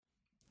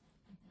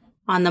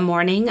On the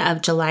morning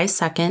of July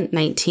 2nd,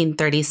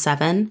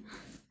 1937,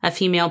 a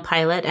female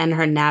pilot and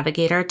her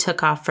navigator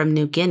took off from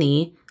New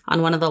Guinea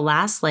on one of the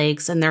last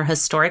legs in their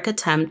historic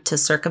attempt to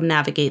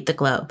circumnavigate the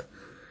globe.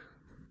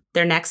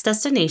 Their next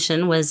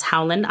destination was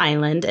Howland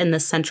Island in the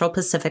Central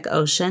Pacific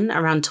Ocean,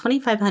 around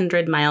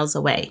 2,500 miles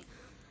away.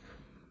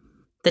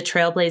 The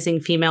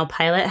trailblazing female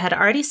pilot had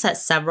already set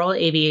several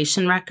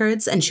aviation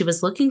records, and she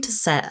was looking to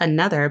set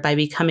another by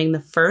becoming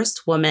the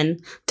first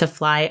woman to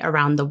fly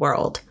around the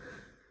world.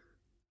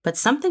 But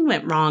something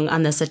went wrong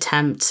on this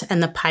attempt,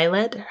 and the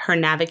pilot, her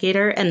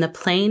navigator, and the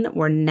plane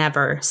were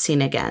never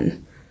seen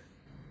again.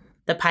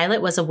 The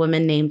pilot was a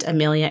woman named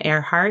Amelia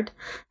Earhart,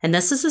 and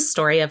this is the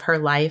story of her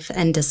life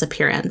and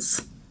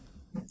disappearance.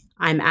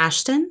 I'm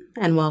Ashton,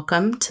 and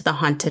welcome to the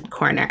Haunted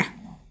Corner.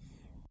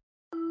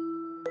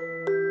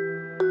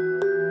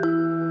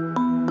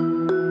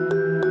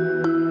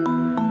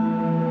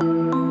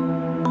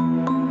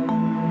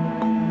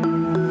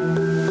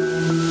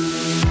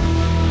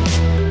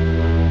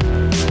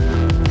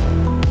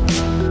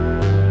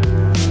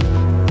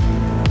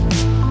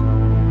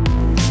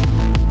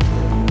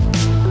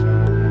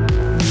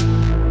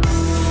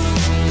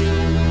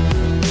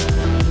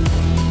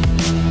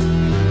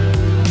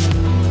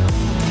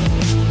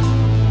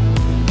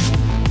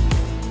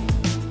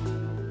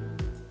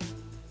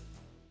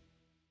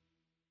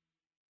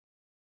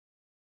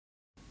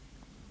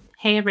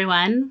 Hey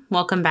everyone,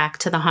 welcome back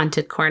to the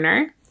Haunted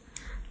Corner.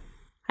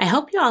 I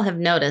hope you all have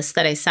noticed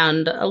that I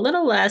sound a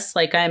little less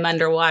like I'm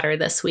underwater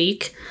this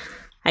week.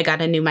 I got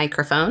a new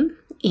microphone,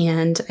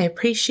 and I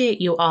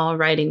appreciate you all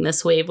riding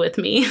this wave with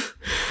me.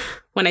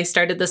 When I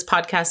started this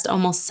podcast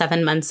almost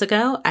 7 months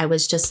ago, I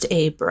was just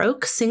a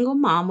broke single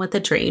mom with a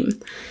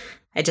dream.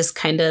 I just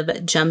kind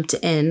of jumped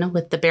in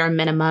with the bare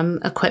minimum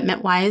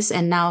equipment-wise,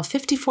 and now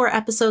 54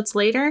 episodes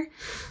later,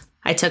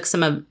 I took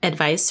some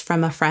advice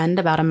from a friend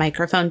about a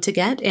microphone to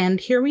get,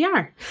 and here we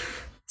are.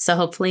 So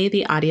hopefully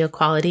the audio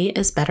quality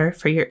is better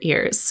for your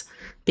ears,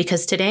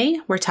 because today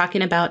we're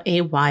talking about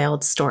a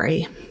wild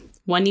story.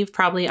 One you've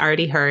probably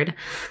already heard,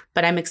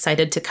 but I'm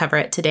excited to cover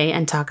it today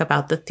and talk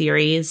about the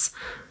theories,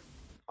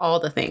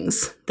 all the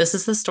things. This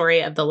is the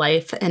story of the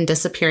life and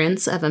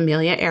disappearance of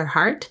Amelia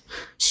Earhart.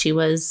 She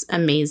was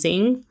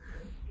amazing.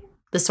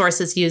 The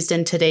sources used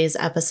in today's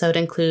episode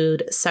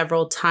include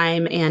several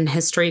Time and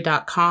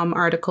History.com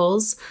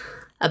articles,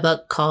 a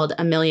book called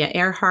Amelia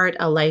Earhart,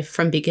 A Life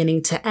from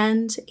Beginning to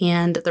End,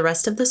 and the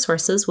rest of the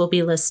sources will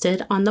be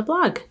listed on the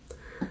blog.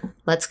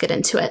 Let's get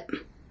into it.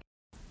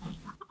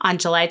 On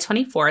July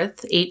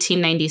 24th,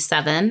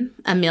 1897,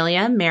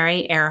 Amelia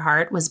Mary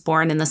Earhart was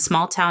born in the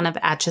small town of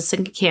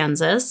Atchison,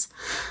 Kansas,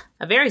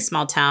 a very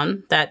small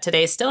town that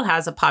today still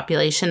has a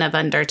population of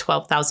under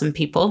 12,000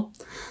 people.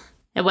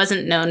 It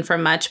wasn't known for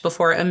much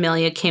before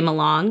Amelia came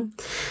along.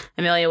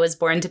 Amelia was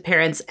born to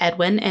parents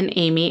Edwin and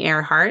Amy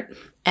Earhart.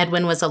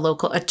 Edwin was a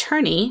local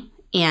attorney,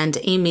 and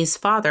Amy's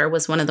father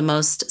was one of the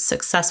most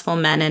successful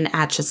men in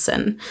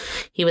Atchison.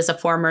 He was a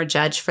former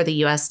judge for the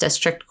U.S.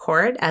 District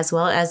Court, as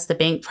well as the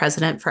bank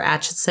president for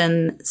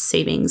Atchison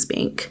Savings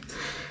Bank.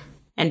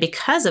 And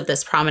because of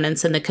this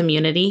prominence in the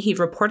community, he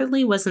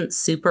reportedly wasn't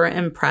super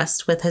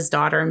impressed with his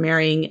daughter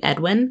marrying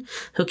Edwin,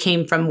 who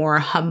came from more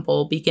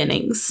humble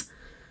beginnings.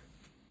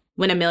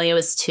 When Amelia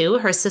was 2,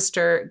 her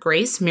sister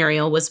Grace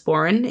Muriel was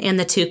born, and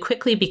the two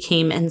quickly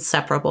became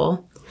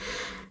inseparable.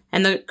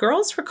 And the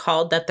girls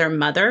recalled that their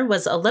mother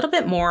was a little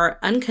bit more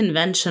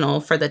unconventional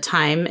for the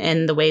time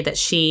in the way that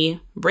she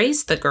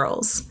raised the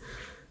girls.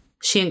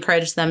 She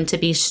encouraged them to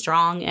be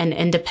strong and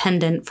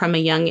independent from a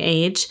young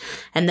age,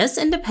 and this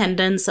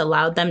independence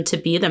allowed them to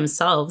be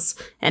themselves,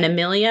 and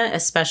Amelia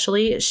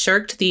especially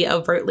shirked the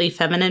overtly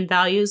feminine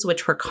values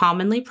which were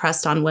commonly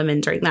pressed on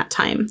women during that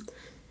time.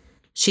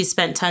 She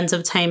spent tons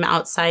of time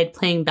outside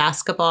playing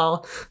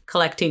basketball,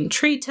 collecting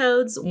tree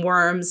toads,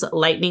 worms,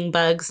 lightning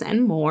bugs,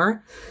 and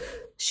more.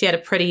 She had a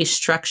pretty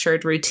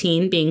structured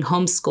routine being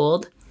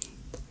homeschooled.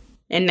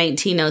 In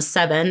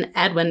 1907,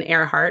 Edwin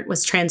Earhart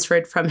was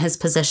transferred from his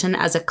position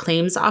as a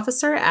claims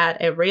officer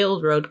at a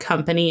railroad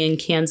company in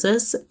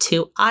Kansas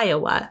to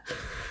Iowa.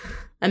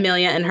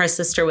 Amelia and her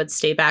sister would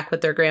stay back with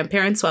their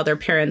grandparents while their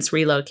parents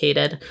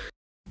relocated.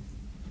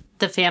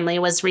 The family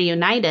was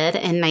reunited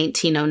in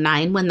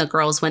 1909 when the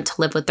girls went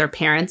to live with their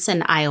parents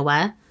in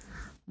Iowa.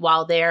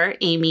 While there,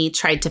 Amy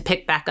tried to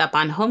pick back up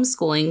on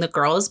homeschooling the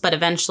girls, but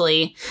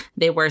eventually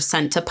they were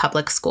sent to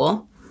public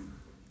school.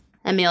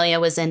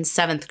 Amelia was in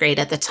 7th grade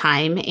at the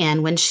time,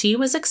 and when she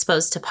was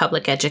exposed to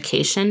public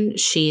education,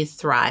 she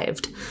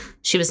thrived.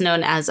 She was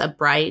known as a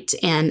bright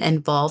and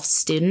involved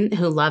student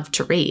who loved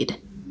to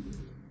read.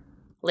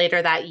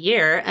 Later that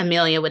year,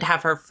 Amelia would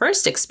have her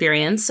first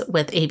experience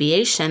with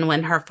aviation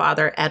when her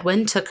father,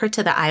 Edwin, took her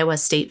to the Iowa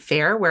State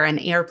Fair where an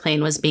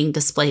airplane was being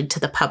displayed to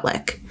the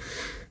public.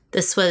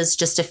 This was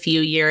just a few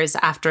years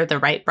after the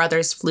Wright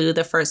brothers flew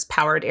the first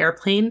powered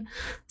airplane,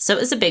 so it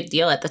was a big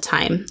deal at the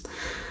time.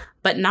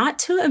 But not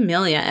to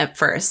Amelia at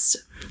first.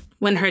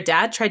 When her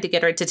dad tried to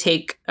get her to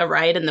take a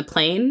ride in the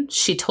plane,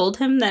 she told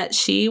him that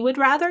she would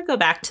rather go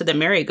back to the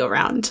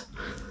merry-go-round.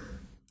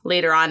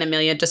 Later on,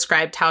 Amelia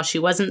described how she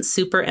wasn't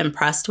super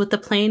impressed with the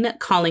plane,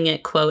 calling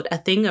it, quote, a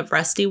thing of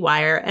rusty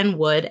wire and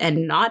wood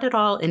and not at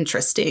all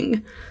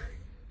interesting.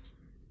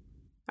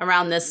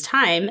 Around this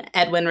time,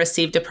 Edwin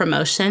received a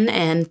promotion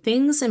and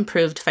things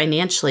improved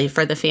financially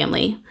for the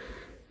family.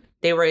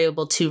 They were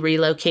able to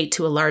relocate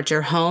to a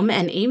larger home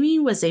and Amy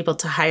was able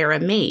to hire a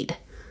maid.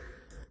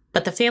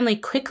 But the family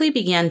quickly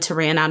began to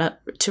run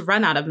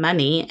out of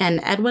money, and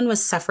Edwin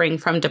was suffering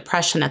from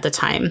depression at the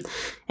time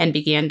and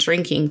began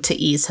drinking to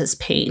ease his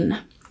pain.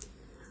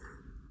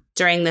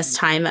 During this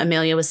time,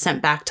 Amelia was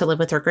sent back to live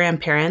with her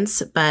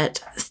grandparents,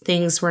 but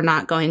things were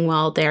not going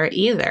well there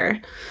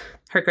either.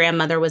 Her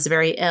grandmother was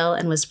very ill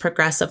and was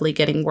progressively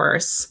getting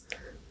worse.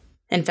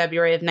 In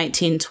February of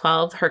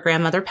 1912, her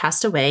grandmother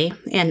passed away,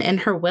 and in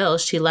her will,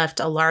 she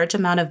left a large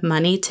amount of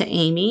money to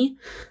Amy,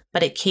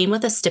 but it came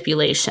with a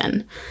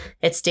stipulation.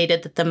 It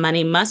stated that the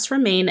money must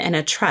remain in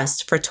a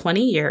trust for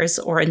 20 years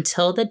or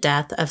until the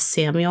death of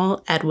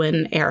Samuel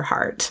Edwin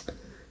Earhart.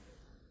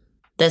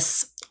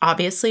 This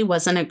obviously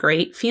wasn't a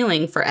great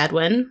feeling for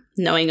Edwin,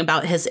 knowing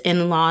about his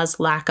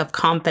in-laws' lack of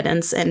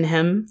confidence in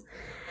him.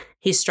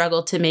 He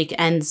struggled to make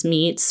ends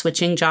meet,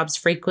 switching jobs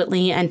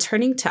frequently and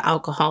turning to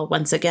alcohol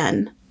once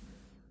again.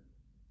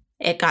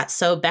 It got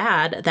so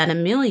bad that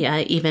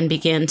Amelia even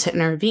began to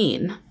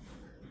intervene.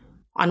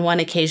 On one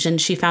occasion,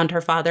 she found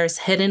her father's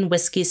hidden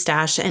whiskey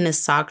stash in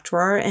his sock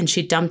drawer and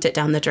she dumped it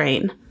down the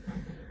drain.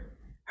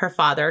 Her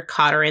father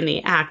caught her in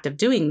the act of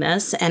doing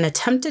this and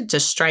attempted to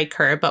strike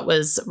her, but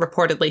was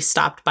reportedly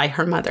stopped by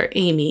her mother,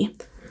 Amy.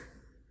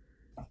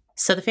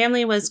 So the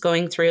family was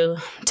going through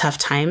tough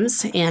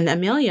times, and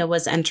Amelia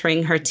was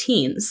entering her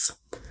teens.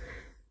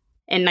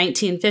 In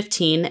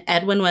 1915,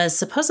 Edwin was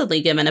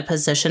supposedly given a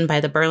position by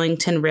the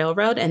Burlington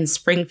Railroad in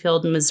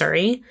Springfield,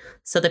 Missouri,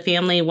 so the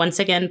family once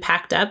again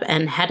packed up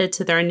and headed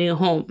to their new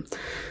home,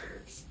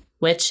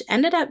 which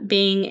ended up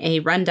being a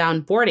rundown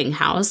boarding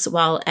house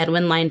while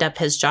Edwin lined up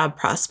his job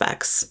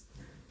prospects.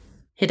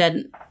 He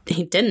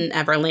didn't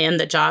ever land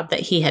the job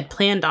that he had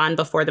planned on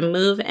before the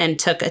move and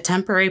took a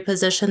temporary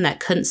position that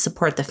couldn't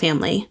support the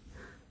family.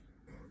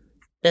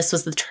 This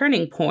was the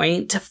turning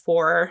point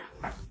for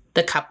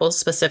the couple,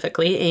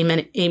 specifically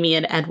Amy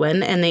and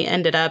Edwin, and they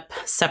ended up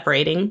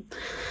separating.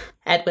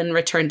 Edwin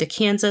returned to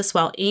Kansas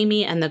while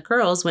Amy and the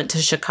girls went to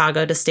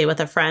Chicago to stay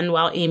with a friend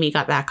while Amy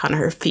got back on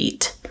her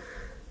feet.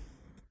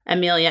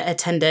 Amelia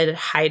attended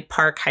Hyde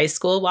Park High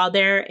School while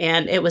there,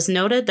 and it was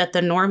noted that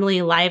the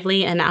normally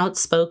lively and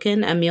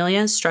outspoken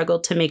Amelia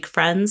struggled to make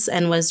friends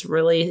and was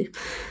really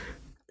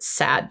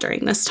sad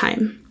during this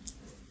time.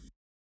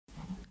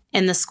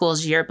 In the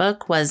school's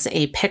yearbook was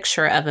a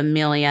picture of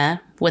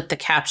Amelia with the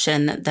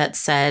caption that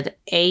said,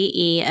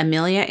 A.E.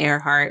 Amelia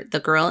Earhart, the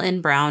girl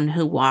in brown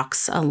who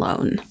walks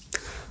alone.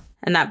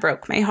 And that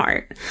broke my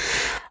heart.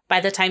 By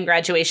the time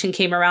graduation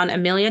came around,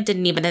 Amelia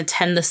didn't even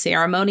attend the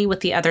ceremony with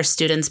the other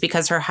students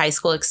because her high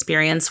school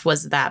experience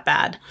was that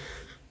bad.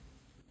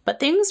 But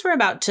things were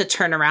about to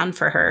turn around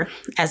for her,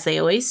 as they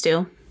always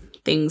do.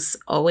 Things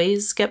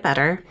always get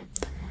better.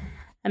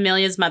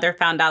 Amelia's mother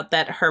found out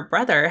that her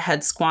brother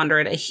had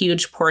squandered a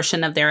huge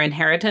portion of their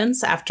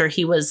inheritance after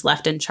he was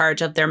left in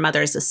charge of their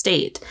mother's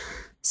estate.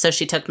 So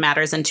she took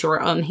matters into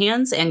her own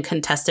hands and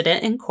contested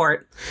it in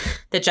court.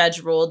 The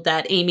judge ruled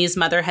that Amy's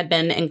mother had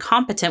been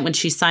incompetent when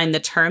she signed the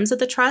terms of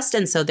the trust,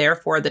 and so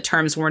therefore the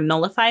terms were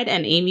nullified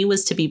and Amy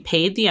was to be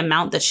paid the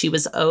amount that she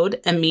was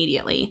owed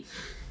immediately.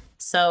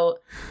 So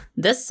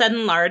this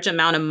sudden large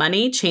amount of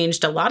money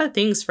changed a lot of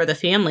things for the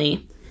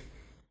family.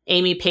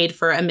 Amy paid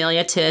for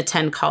Amelia to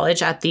attend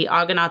college at the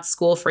Argonaut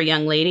School for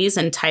Young Ladies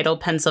in Tidal,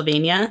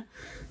 Pennsylvania.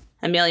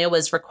 Amelia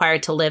was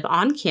required to live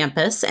on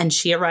campus, and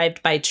she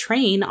arrived by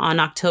train on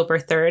October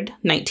 3rd,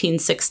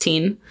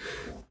 1916.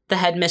 The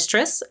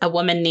headmistress, a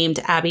woman named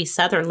Abby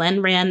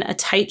Sutherland, ran a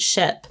tight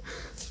ship.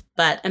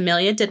 But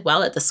Amelia did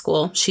well at the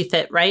school. She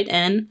fit right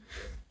in.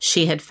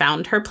 She had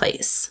found her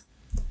place.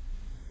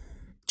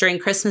 During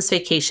Christmas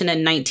vacation in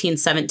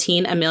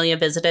 1917, Amelia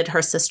visited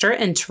her sister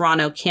in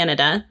Toronto,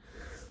 Canada.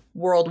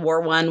 World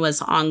War I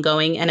was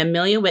ongoing, and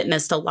Amelia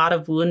witnessed a lot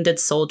of wounded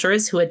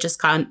soldiers who had just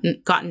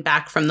gotten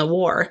back from the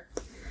war.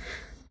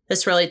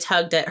 This really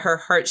tugged at her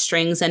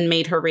heartstrings and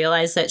made her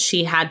realize that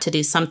she had to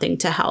do something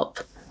to help,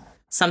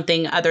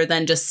 something other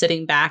than just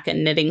sitting back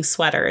and knitting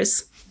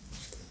sweaters.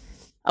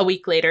 A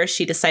week later,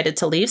 she decided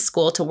to leave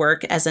school to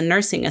work as a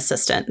nursing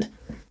assistant.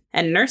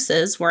 And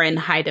nurses were in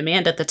high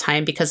demand at the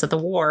time because of the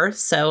war,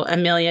 so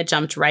Amelia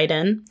jumped right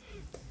in.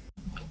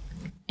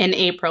 In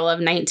April of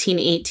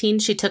 1918,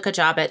 she took a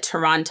job at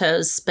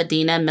Toronto's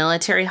Spadina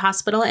Military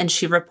Hospital, and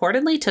she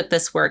reportedly took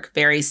this work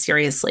very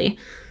seriously.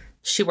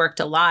 She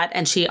worked a lot,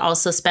 and she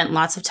also spent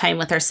lots of time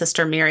with her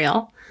sister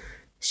Muriel.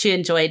 She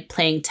enjoyed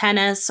playing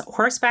tennis,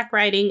 horseback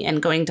riding,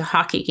 and going to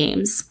hockey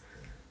games.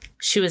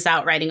 She was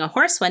out riding a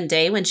horse one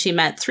day when she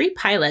met 3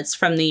 pilots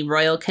from the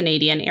Royal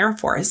Canadian Air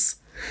Force.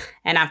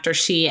 And after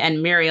she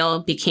and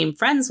Muriel became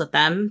friends with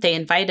them, they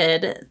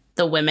invited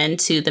the women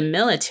to the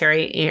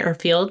military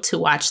airfield to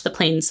watch the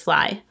planes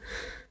fly.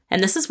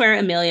 And this is where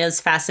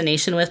Amelia's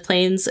fascination with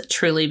planes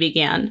truly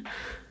began.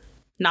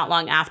 Not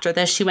long after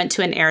this, she went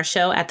to an air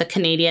show at the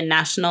Canadian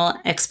National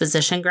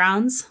Exposition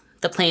Grounds.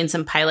 The planes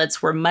and pilots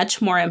were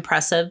much more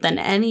impressive than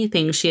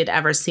anything she had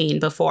ever seen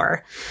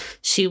before.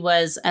 She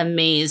was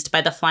amazed by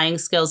the flying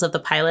skills of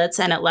the pilots,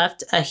 and it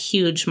left a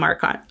huge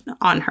mark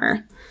on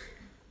her.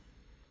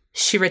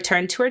 She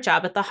returned to her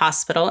job at the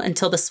hospital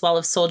until the swell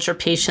of soldier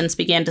patients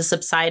began to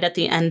subside at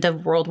the end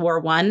of World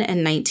War I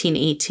in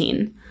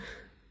 1918.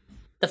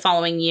 The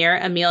following year,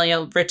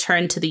 Amelia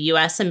returned to the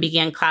U.S. and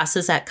began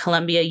classes at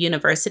Columbia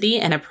University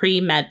in a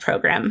pre-med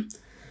program.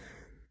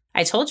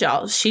 I told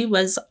y'all, she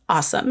was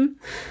awesome.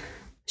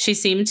 She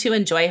seemed to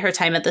enjoy her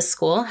time at the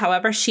school.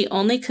 However, she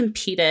only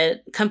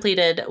completed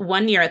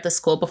 1 year at the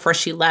school before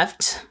she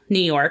left New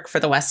York for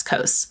the West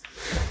Coast.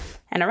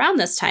 And around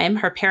this time,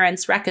 her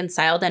parents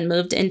reconciled and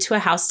moved into a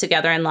house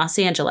together in Los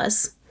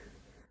Angeles.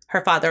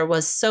 Her father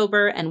was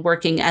sober and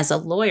working as a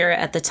lawyer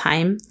at the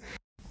time.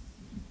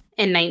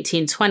 In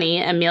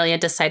 1920, Amelia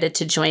decided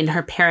to join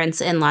her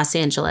parents in Los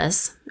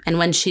Angeles. And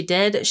when she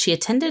did, she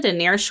attended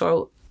an air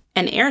show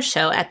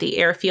at the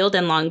airfield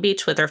in Long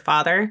Beach with her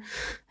father.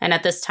 And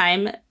at this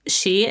time,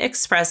 she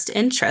expressed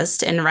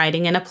interest in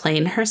riding in a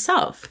plane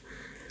herself.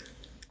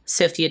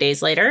 So a few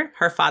days later,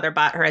 her father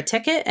bought her a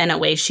ticket and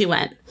away she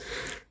went.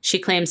 She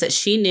claims that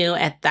she knew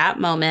at that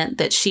moment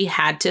that she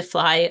had to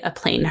fly a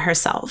plane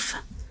herself.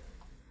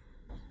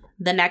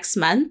 The next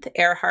month,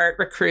 Earhart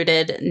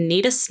recruited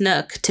Nita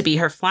Snook to be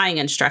her flying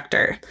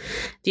instructor.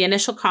 The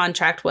initial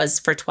contract was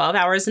for 12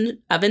 hours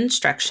of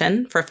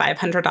instruction for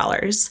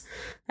 $500.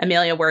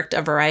 Amelia worked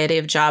a variety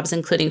of jobs,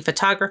 including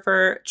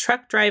photographer,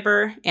 truck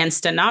driver, and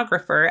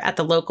stenographer at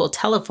the local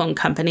telephone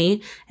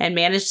company, and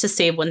managed to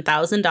save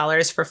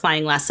 $1,000 for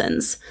flying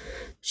lessons.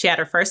 She had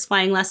her first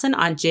flying lesson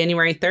on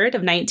January 3rd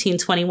of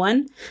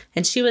 1921,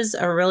 and she was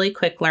a really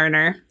quick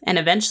learner and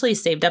eventually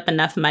saved up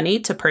enough money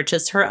to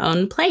purchase her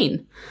own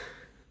plane.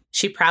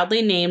 She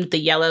proudly named the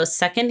yellow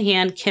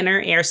second-hand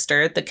Kinner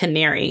Airster the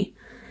Canary.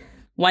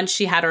 Once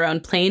she had her own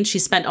plane, she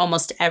spent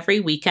almost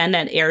every weekend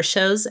at air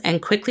shows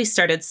and quickly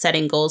started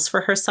setting goals for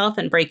herself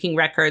and breaking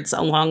records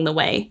along the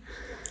way.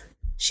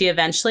 She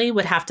eventually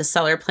would have to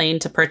sell her plane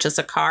to purchase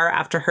a car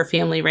after her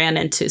family ran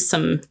into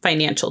some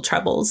financial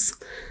troubles.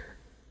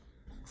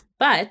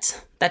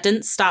 But that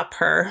didn't stop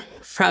her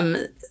from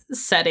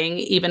setting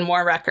even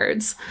more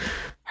records.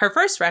 Her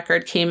first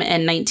record came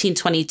in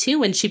 1922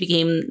 when she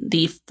became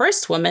the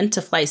first woman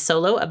to fly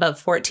solo above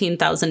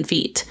 14,000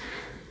 feet.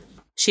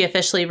 She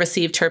officially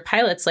received her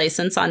pilot's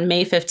license on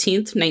May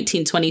 15th,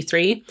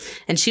 1923,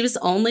 and she was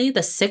only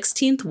the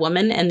 16th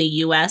woman in the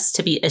U.S.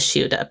 to be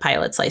issued a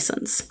pilot's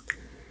license.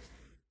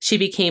 She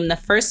became the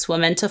first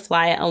woman to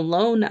fly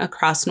alone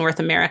across North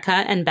America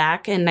and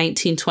back in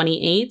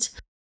 1928.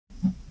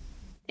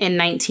 In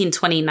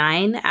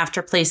 1929,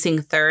 after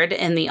placing third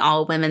in the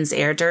All-Women's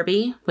Air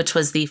Derby, which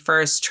was the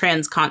first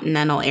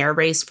transcontinental air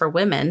race for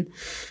women,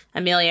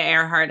 Amelia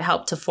Earhart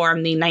helped to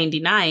form the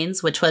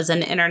 99s, which was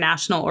an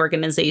international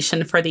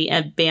organization for the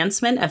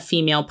advancement of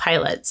female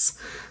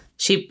pilots.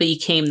 She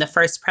became the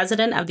first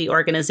president of the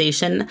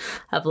Organization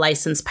of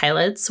Licensed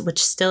Pilots,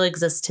 which still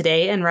exists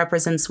today and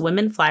represents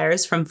women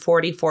flyers from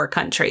 44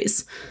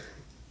 countries.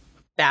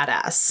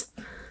 Badass.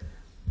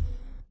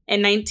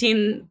 In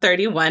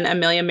 1931,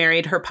 Amelia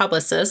married her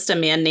publicist, a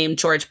man named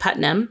George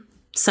Putnam.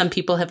 Some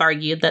people have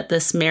argued that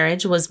this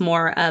marriage was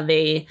more of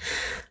a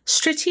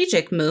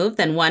strategic move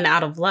than one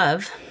out of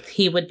love.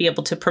 He would be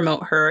able to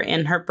promote her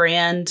and her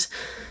brand,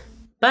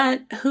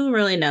 but who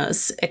really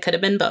knows? It could have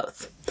been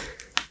both.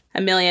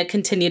 Amelia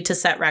continued to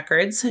set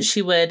records.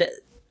 She would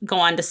go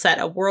on to set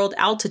a world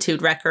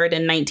altitude record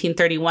in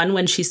 1931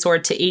 when she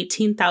soared to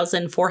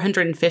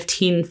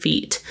 18,415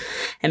 feet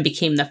and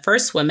became the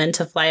first woman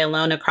to fly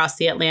alone across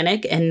the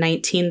Atlantic in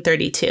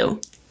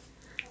 1932.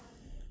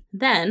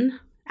 Then,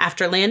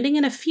 after landing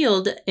in a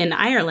field in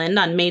Ireland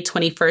on May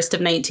 21st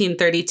of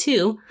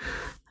 1932,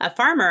 a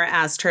farmer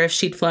asked her if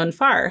she'd flown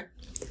far.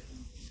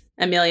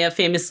 Amelia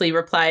famously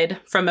replied,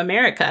 "From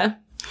America,"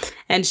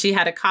 and she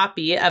had a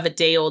copy of a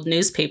day-old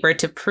newspaper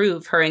to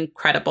prove her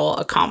incredible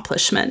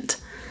accomplishment.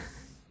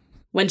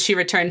 When she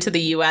returned to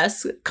the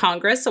U.S.,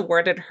 Congress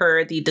awarded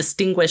her the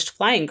Distinguished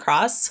Flying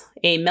Cross,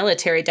 a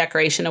military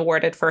decoration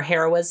awarded for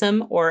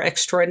heroism or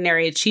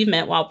extraordinary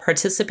achievement while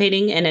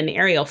participating in an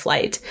aerial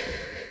flight.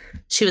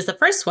 She was the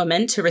first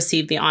woman to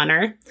receive the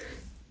honor.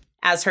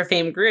 As her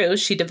fame grew,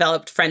 she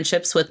developed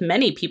friendships with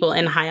many people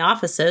in high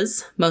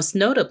offices, most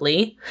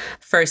notably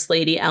First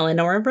Lady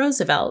Eleanor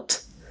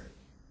Roosevelt.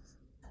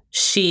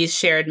 She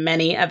shared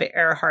many of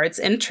Earhart's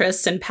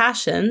interests and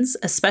passions,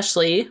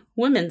 especially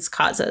women's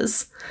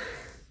causes.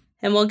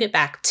 And we'll get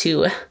back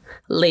to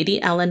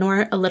Lady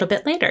Eleanor a little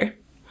bit later.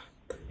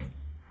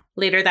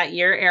 Later that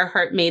year,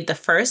 Earhart made the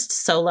first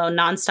solo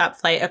nonstop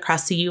flight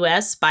across the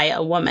U.S. by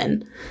a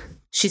woman.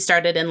 She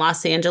started in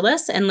Los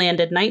Angeles and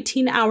landed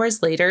 19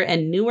 hours later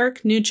in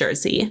Newark, New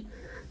Jersey.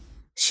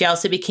 She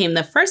also became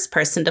the first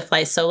person to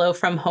fly solo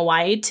from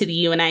Hawaii to the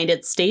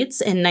United States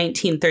in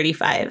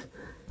 1935.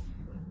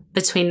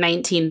 Between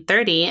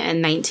 1930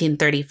 and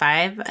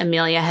 1935,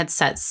 Amelia had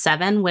set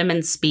 7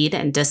 women's speed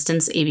and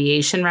distance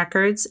aviation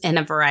records in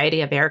a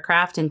variety of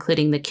aircraft,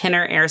 including the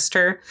Kinner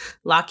Airster,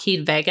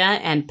 Lockheed Vega,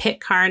 and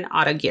Pitcairn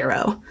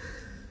Autogiro.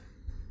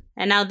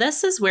 And now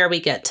this is where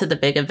we get to the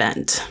big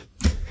event.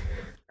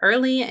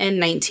 Early in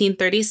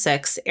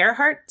 1936,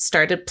 Earhart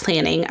started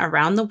planning a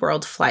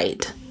round-the-world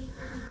flight.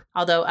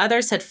 Although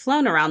others had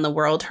flown around the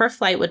world, her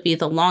flight would be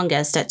the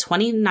longest at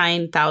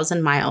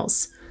 29,000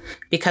 miles.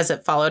 Because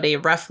it followed a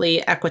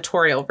roughly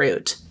equatorial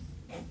route.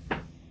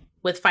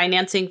 With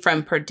financing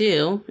from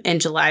Purdue, in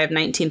July of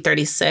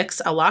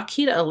 1936, a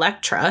Lockheed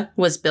Electra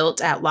was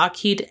built at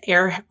Lockheed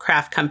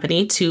Aircraft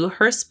Company to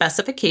her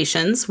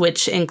specifications,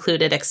 which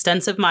included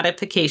extensive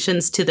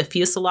modifications to the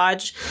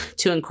fuselage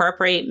to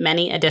incorporate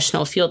many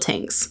additional fuel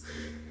tanks.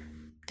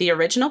 The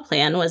original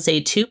plan was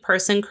a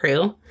 2-person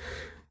crew.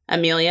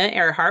 Amelia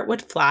Earhart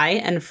would fly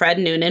and Fred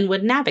Noonan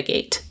would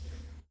navigate.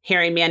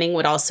 Harry Manning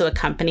would also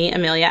accompany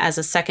Amelia as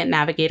a second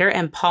navigator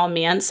and Paul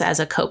Mantz as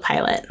a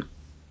co-pilot.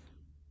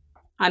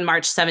 On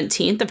March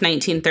 17th of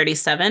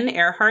 1937,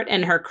 Earhart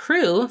and her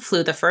crew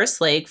flew the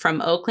first leg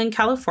from Oakland,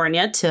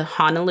 California to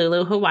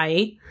Honolulu,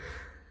 Hawaii.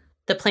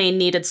 The plane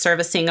needed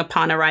servicing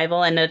upon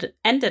arrival and it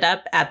ended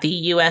up at the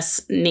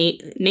U.S.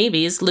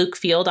 Navy's Luke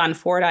Field on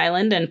Ford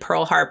Island and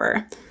Pearl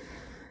Harbor.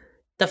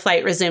 The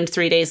flight resumed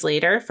 3 days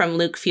later from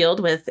Luke Field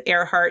with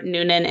Earhart,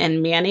 Noonan,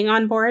 and Manning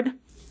on board.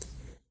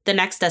 The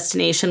next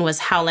destination was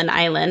Howland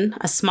Island,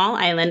 a small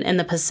island in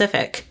the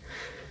Pacific.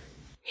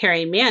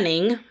 Harry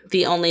Manning,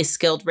 the only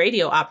skilled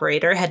radio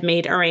operator, had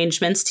made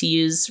arrangements to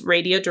use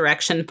radio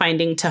direction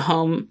finding to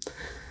home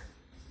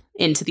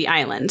into the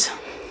island.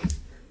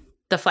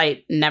 The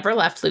flight never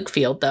left Luke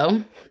Field,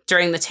 though.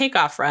 During the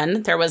takeoff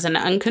run, there was an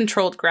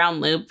uncontrolled ground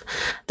loop.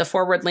 The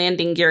forward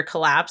landing gear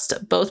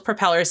collapsed, both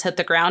propellers hit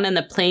the ground, and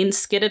the plane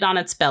skidded on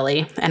its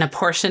belly, and a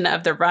portion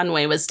of the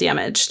runway was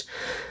damaged.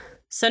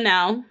 So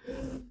now,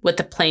 with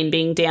the plane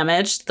being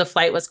damaged, the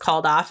flight was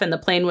called off and the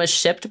plane was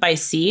shipped by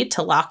sea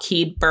to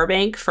Lockheed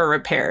Burbank for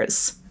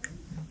repairs.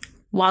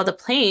 While the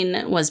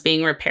plane was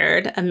being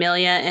repaired,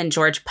 Amelia and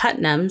George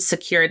Putnam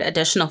secured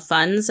additional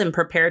funds and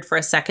prepared for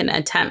a second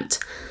attempt,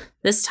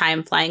 this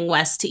time flying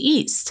west to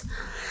east.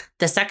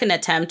 The second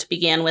attempt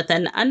began with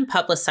an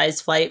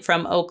unpublicized flight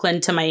from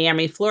Oakland to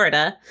Miami,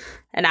 Florida,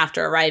 and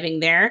after arriving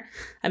there,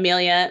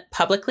 Amelia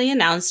publicly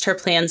announced her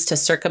plans to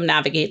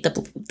circumnavigate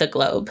the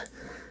globe.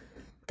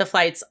 The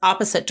flight's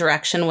opposite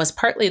direction was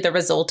partly the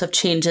result of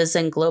changes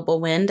in global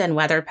wind and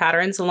weather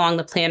patterns along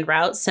the planned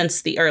route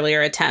since the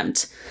earlier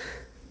attempt.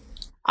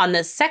 On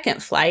the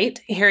second flight,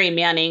 Harry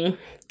Manning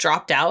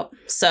dropped out,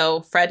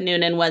 so Fred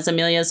Noonan was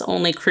Amelia's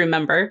only crew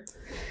member.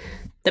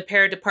 The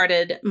pair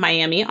departed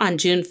Miami on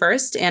June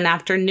 1st, and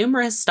after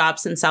numerous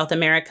stops in South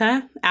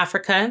America,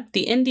 Africa,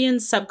 the Indian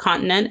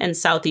subcontinent, and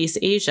Southeast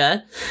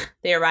Asia,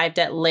 they arrived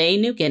at Lae,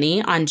 New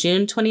Guinea on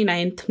June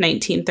 29th,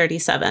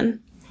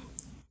 1937.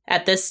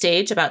 At this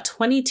stage, about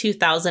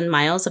 22,000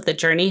 miles of the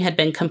journey had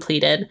been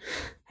completed,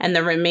 and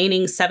the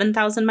remaining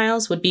 7,000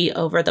 miles would be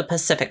over the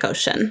Pacific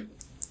Ocean.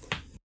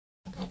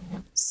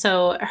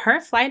 So her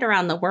flight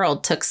around the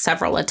world took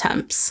several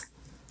attempts.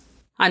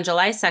 On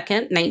July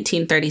 2nd,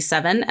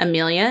 1937,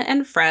 Amelia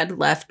and Fred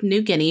left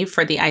New Guinea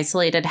for the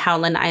isolated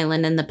Howland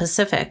Island in the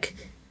Pacific.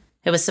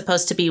 It was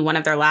supposed to be one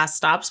of their last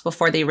stops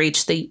before they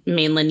reached the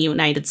mainland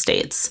United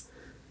States.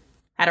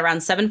 At around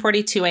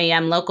 7:42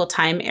 a.m. local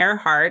time,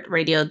 Earhart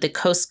radioed the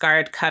Coast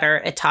Guard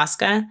cutter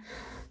Itasca.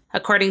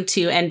 According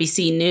to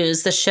NBC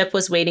News, the ship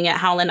was waiting at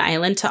Howland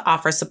Island to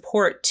offer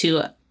support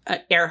to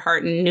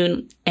Earhart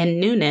and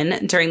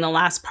Noonan during the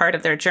last part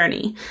of their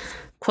journey.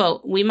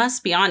 Quote, "We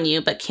must be on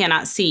you, but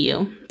cannot see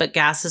you, but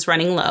gas is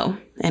running low,"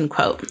 end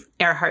quote,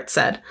 Earhart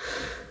said.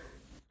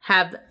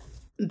 "Have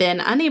been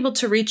unable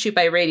to reach you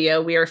by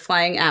radio. We are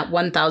flying at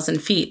 1,000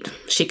 feet,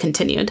 she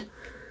continued.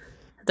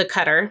 The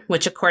cutter,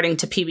 which according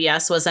to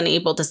PBS was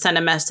unable to send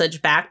a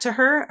message back to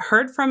her,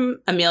 heard from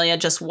Amelia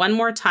just one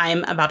more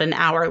time about an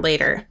hour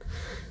later.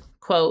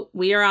 Quote,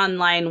 "We are on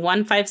line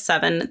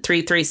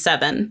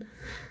 157-337.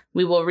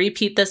 We will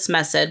repeat this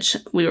message.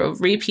 We will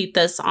repeat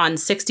this on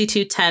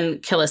 6210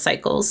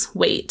 kilocycles.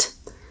 Wait."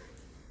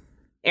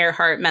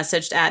 Earhart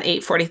messaged at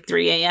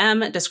 8:43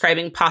 a.m.,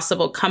 describing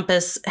possible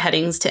compass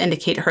headings to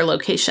indicate her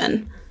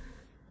location.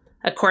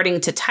 According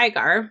to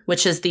TIGAR,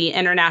 which is the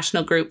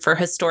International Group for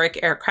Historic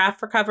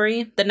Aircraft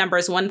Recovery, the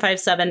numbers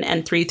 157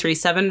 and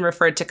 337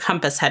 referred to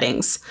compass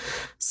headings.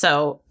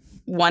 So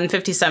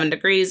 157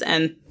 degrees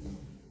and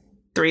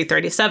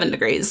 337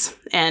 degrees.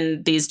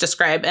 And these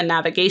describe a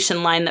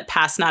navigation line that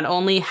passed not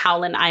only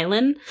Howland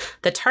Island,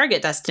 the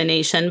target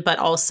destination, but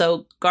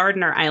also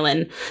Gardner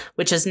Island,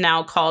 which is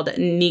now called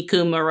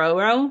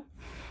Nikumaroro.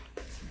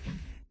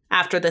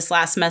 After this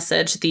last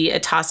message, the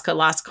Itasca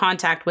lost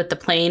contact with the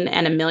plane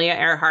and Amelia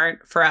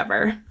Earhart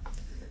forever.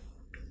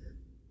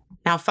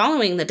 Now,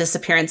 following the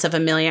disappearance of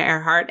Amelia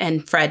Earhart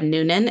and Fred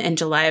Noonan in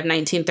July of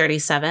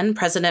 1937,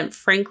 President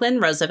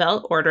Franklin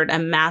Roosevelt ordered a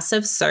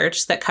massive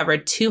search that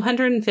covered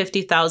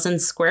 250,000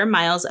 square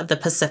miles of the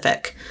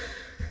Pacific.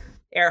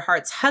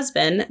 Earhart's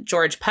husband,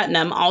 George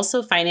Putnam,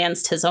 also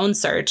financed his own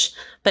search,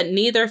 but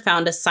neither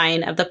found a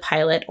sign of the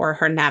pilot or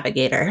her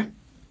navigator.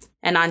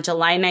 And on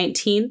July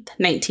 19th,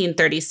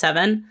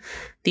 1937,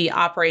 the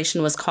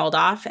operation was called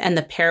off and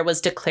the pair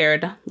was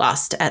declared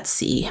lost at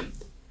sea.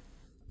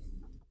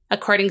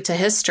 According to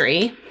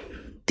history,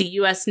 the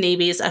U.S.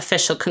 Navy's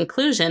official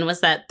conclusion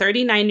was that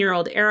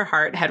 39-year-old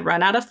Earhart had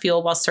run out of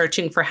fuel while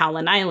searching for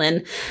Howland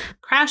Island,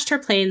 crashed her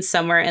plane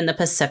somewhere in the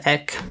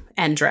Pacific,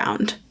 and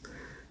drowned.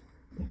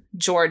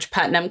 George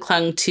Putnam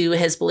clung to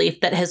his belief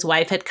that his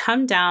wife had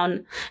come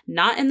down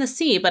not in the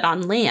sea but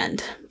on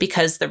land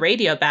because the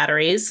radio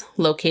batteries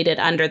located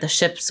under the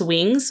ship's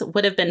wings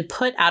would have been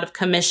put out of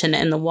commission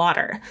in the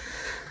water.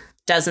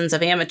 Dozens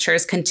of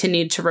amateurs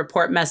continued to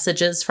report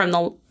messages from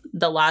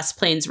the lost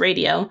plane's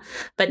radio,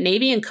 but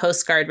Navy and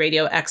Coast Guard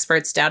radio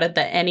experts doubted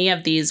that any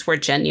of these were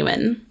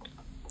genuine.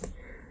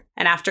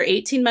 And after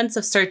 18 months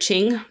of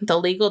searching, the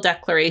legal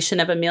declaration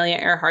of Amelia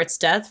Earhart's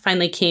death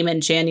finally came in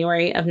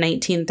January of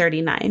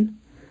 1939.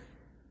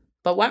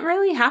 But what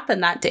really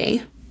happened that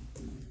day?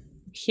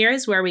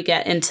 Here's where we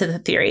get into the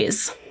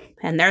theories,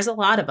 and there's a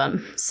lot of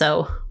them,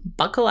 so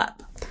buckle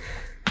up.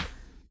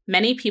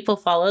 Many people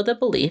follow the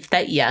belief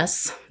that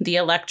yes, the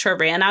Electra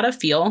ran out of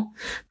fuel,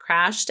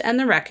 crashed, and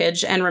the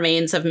wreckage and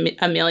remains of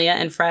Amelia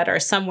and Fred are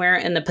somewhere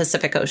in the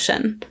Pacific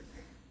Ocean.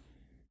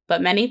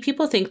 But many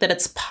people think that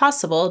it's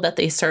possible that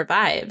they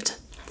survived.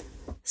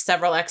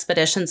 Several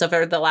expeditions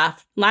over the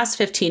last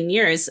 15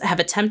 years have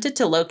attempted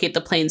to locate the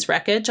plane's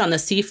wreckage on the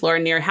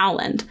seafloor near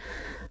Howland.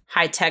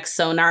 High-tech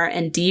sonar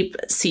and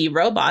deep-sea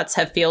robots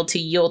have failed to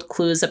yield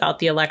clues about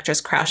the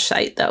Electra's crash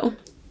site, though.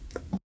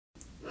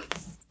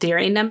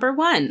 Theory number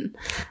 1,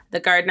 the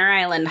Gardner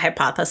Island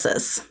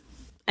hypothesis.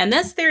 And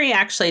this theory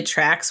actually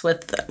tracks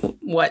with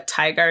what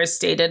Tygar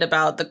stated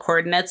about the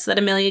coordinates that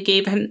Amelia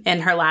gave in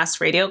her last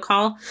radio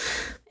call.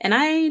 And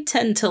I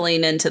tend to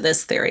lean into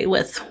this theory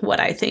with what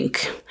I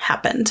think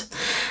happened.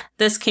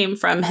 This came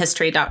from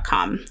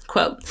History.com.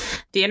 Quote,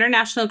 the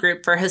International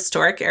Group for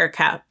Historic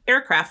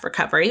Aircraft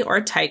Recovery,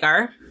 or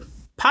TIGAR,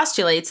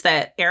 postulates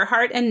that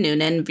Earhart and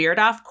Noonan veered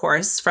off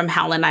course from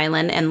Howland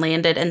Island and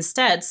landed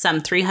instead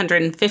some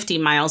 350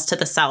 miles to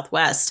the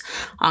southwest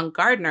on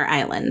Gardner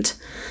Island,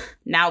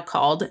 now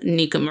called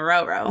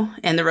Nikumaroro,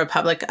 in the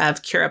Republic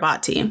of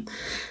Kiribati.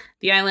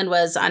 The island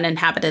was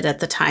uninhabited at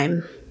the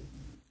time.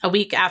 A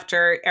week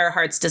after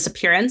Earhart's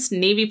disappearance,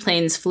 Navy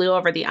planes flew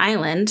over the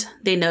island.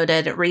 They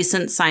noted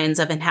recent signs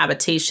of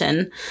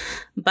inhabitation,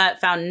 but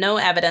found no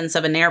evidence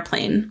of an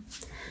airplane.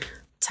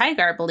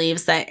 Tygar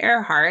believes that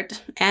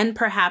Earhart and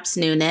perhaps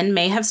Noonan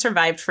may have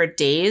survived for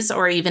days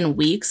or even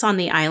weeks on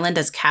the island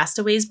as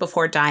castaways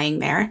before dying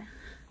there.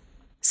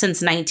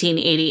 Since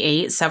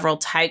 1988, several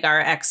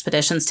Tygar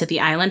expeditions to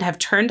the island have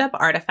turned up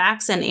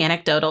artifacts and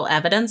anecdotal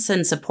evidence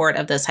in support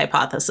of this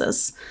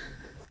hypothesis.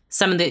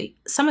 Some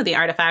of the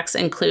artifacts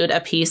include a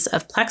piece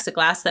of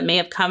plexiglass that may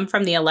have come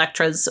from the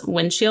Electra's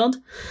windshield,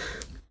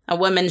 a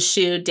woman's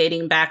shoe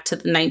dating back to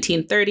the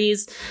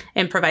 1930s,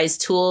 improvised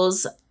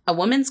tools, a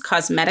woman's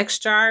cosmetics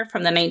jar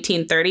from the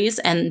 1930s,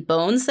 and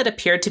bones that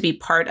appeared to be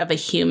part of a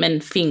human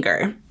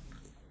finger.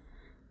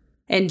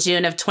 In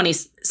June of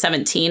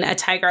 2017, a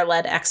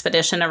Tiger-led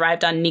expedition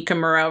arrived on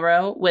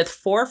Nikumaroro with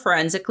 4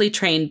 forensically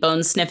trained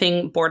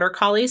bone-sniffing border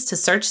collies to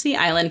search the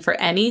island for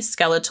any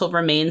skeletal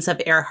remains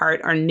of Earhart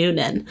or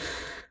Noonan,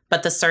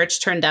 but the search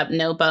turned up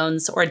no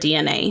bones or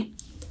DNA.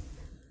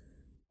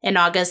 In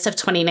August of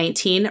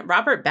 2019,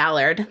 Robert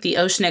Ballard, the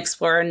ocean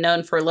explorer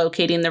known for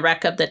locating the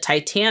wreck of the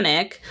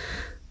Titanic,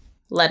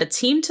 led a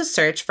team to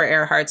search for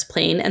Earhart's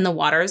plane in the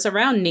waters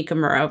around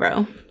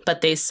Nikumaroro,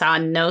 but they saw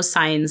no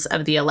signs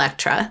of the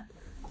Electra.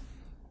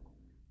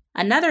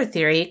 Another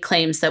theory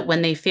claims that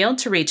when they failed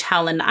to reach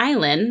Howland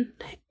Island,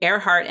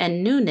 Earhart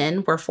and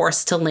Noonan were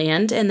forced to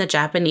land in the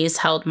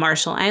Japanese-held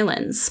Marshall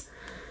Islands.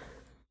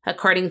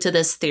 According to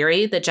this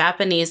theory, the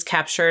Japanese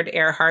captured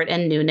Earhart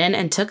and Noonan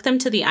and took them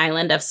to the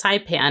island of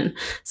Saipan,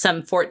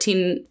 some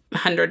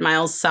 1,400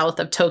 miles south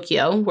of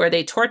Tokyo, where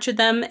they tortured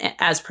them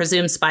as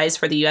presumed spies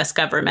for the U.S.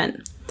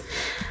 government.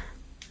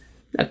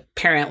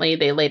 Apparently,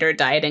 they later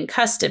died in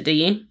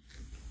custody,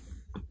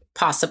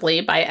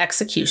 possibly by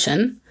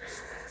execution.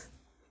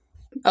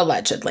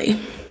 Allegedly.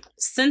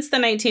 Since the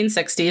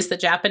 1960s, the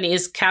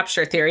Japanese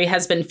capture theory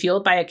has been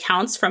fueled by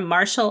accounts from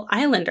Marshall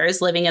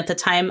Islanders living at the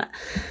time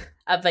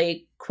of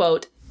a,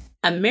 quote,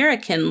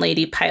 American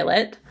lady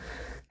pilot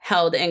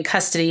held in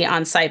custody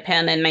on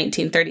Saipan in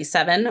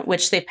 1937,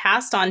 which they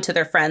passed on to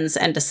their friends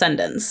and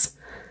descendants.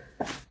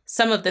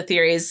 Some of the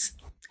theory's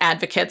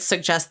advocates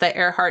suggest that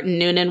Earhart and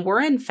Noonan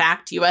were in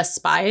fact U.S.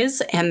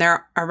 spies, and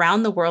their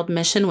around-the-world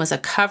mission was a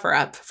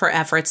cover-up for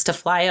efforts to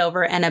fly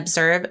over and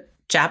observe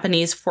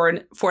Japanese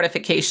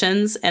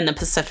fortifications in the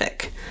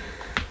Pacific.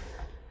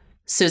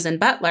 Susan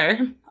Butler,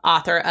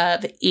 author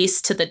of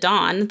East to the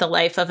Dawn, The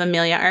Life of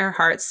Amelia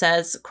Earhart,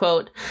 says,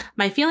 quote,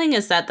 my feeling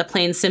is that the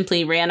plane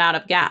simply ran out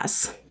of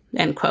gas,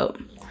 end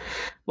quote.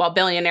 While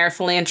billionaire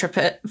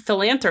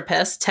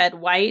philanthropist Ted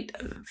White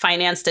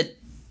financed a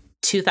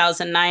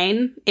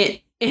 2009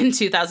 In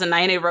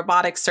 2009, a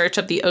robotic search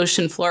of the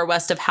ocean floor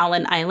west of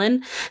Howland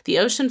Island, the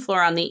ocean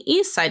floor on the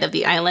east side of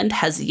the island,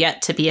 has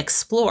yet to be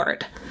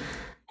explored.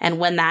 And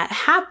when that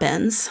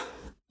happens,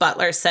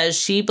 Butler says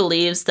she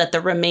believes that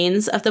the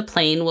remains of the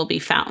plane will be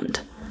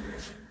found.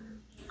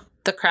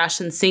 The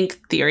crash and sink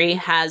theory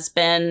has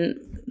been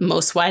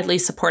most widely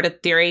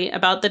supported theory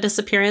about the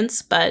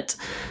disappearance, but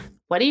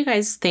what do you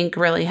guys think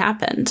really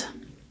happened?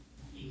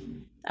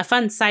 A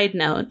fun side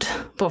note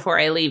before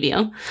I leave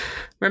you.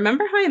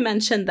 Remember how I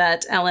mentioned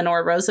that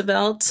Eleanor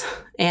Roosevelt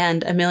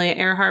and Amelia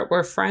Earhart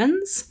were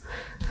friends?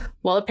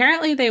 Well,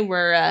 apparently they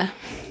were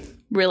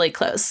really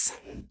close.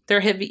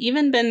 There have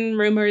even been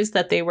rumors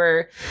that they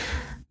were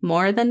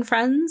more than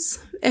friends,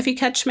 if you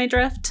catch my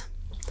drift.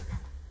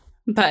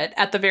 But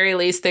at the very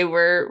least, they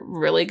were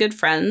really good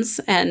friends.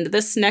 And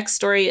this next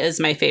story is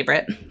my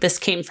favorite. This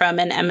came from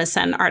an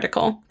MSN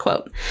article.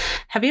 Quote,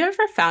 "Have you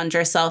ever found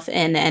yourself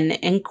in an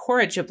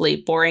incorrigibly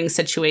boring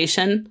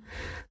situation?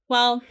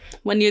 Well,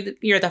 when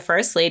you're the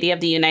First Lady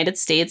of the United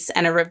States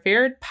and a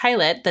revered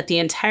pilot that the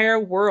entire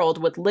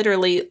world would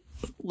literally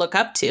look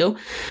up to,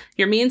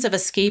 your means of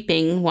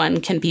escaping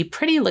one can be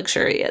pretty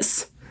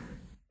luxurious.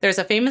 There's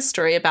a famous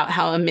story about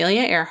how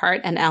Amelia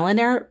Earhart and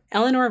Eleanor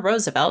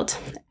Roosevelt,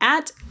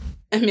 at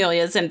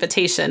Amelia's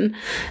invitation,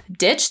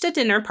 ditched a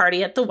dinner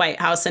party at the White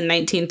House in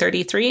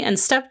 1933 and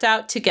stepped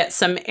out to get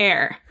some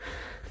air.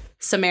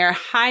 Some air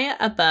high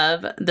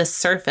above the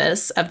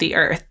surface of the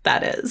Earth,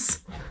 that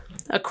is.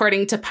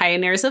 According to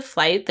pioneers of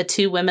flight, the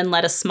two women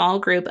led a small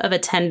group of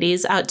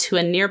attendees out to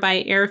a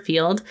nearby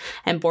airfield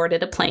and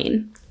boarded a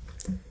plane.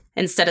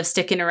 Instead of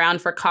sticking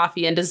around for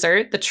coffee and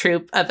dessert, the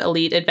troupe of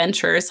elite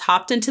adventurers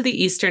hopped into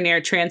the Eastern Air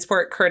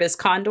Transport Curtiss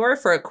Condor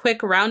for a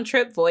quick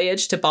round-trip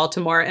voyage to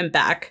Baltimore and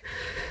back.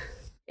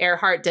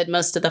 Earhart did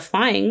most of the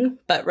flying,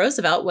 but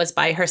Roosevelt was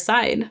by her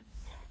side.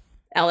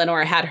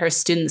 Eleanor had her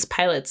student's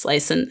pilot's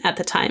license at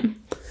the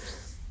time.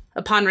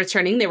 Upon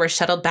returning, they were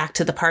shuttled back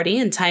to the party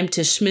in time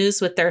to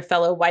schmooze with their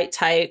fellow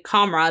white-tie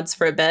comrades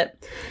for a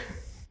bit.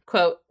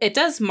 Quote, "It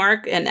does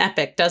mark an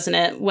epic, doesn't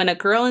it, when a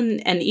girl in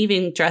an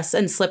evening dress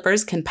and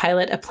slippers can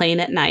pilot a plane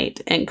at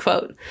night," end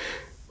quote,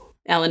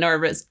 Eleanor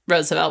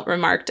Roosevelt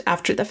remarked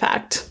after the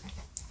fact.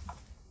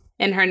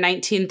 In her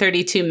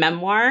 1932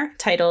 memoir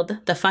titled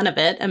The Fun of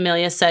It,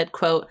 Amelia said,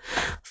 quote,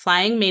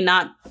 "Flying may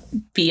not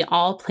be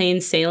all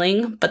plain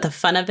sailing, but the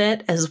fun of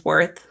it is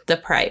worth the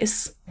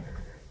price."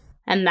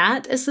 And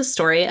that is the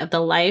story of the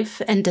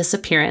life and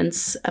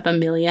disappearance of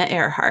Amelia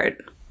Earhart.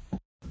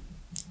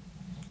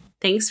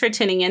 Thanks for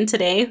tuning in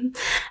today.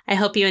 I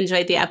hope you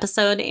enjoyed the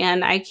episode,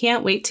 and I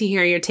can't wait to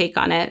hear your take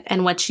on it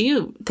and what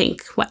you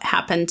think what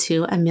happened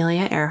to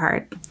Amelia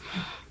Earhart.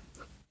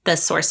 The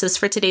sources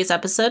for today's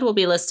episode will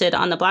be listed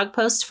on the blog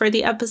post for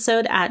the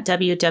episode at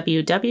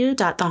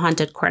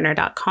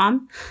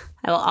www.thehauntedcorner.com.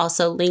 I will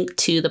also link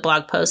to the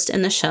blog post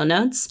in the show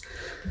notes.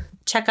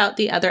 Check out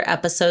the other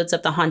episodes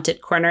of The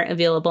Haunted Corner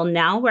available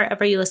now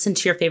wherever you listen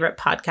to your favorite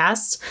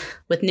podcasts,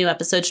 with new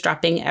episodes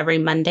dropping every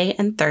Monday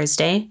and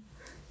Thursday.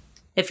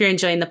 If you're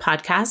enjoying the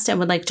podcast and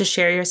would like to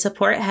share your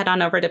support, head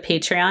on over to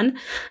Patreon.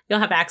 You'll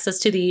have access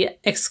to the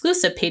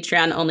exclusive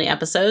Patreon-only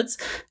episodes,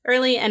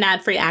 early and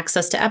ad-free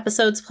access to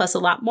episodes, plus a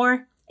lot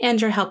more, and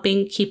you're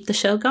helping keep the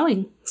show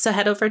going. So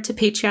head over to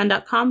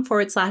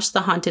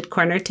patreon.com/The Haunted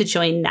Corner to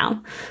join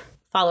now.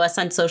 Follow us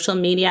on social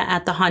media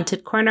at The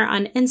Haunted Corner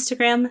on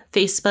Instagram,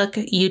 Facebook,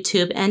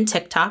 YouTube, and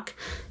TikTok.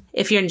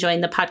 If you're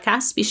enjoying the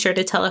podcast, be sure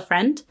to tell a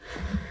friend.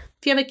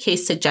 If you have a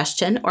case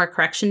suggestion or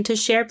correction to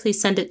share, please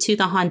send it to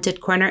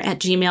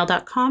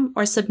thehauntedcorner@gmail.com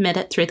or submit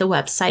it through the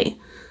website.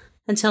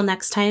 Until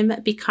next time,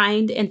 be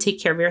kind and take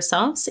care of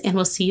yourselves, and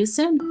we'll see you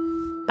soon.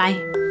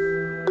 Bye.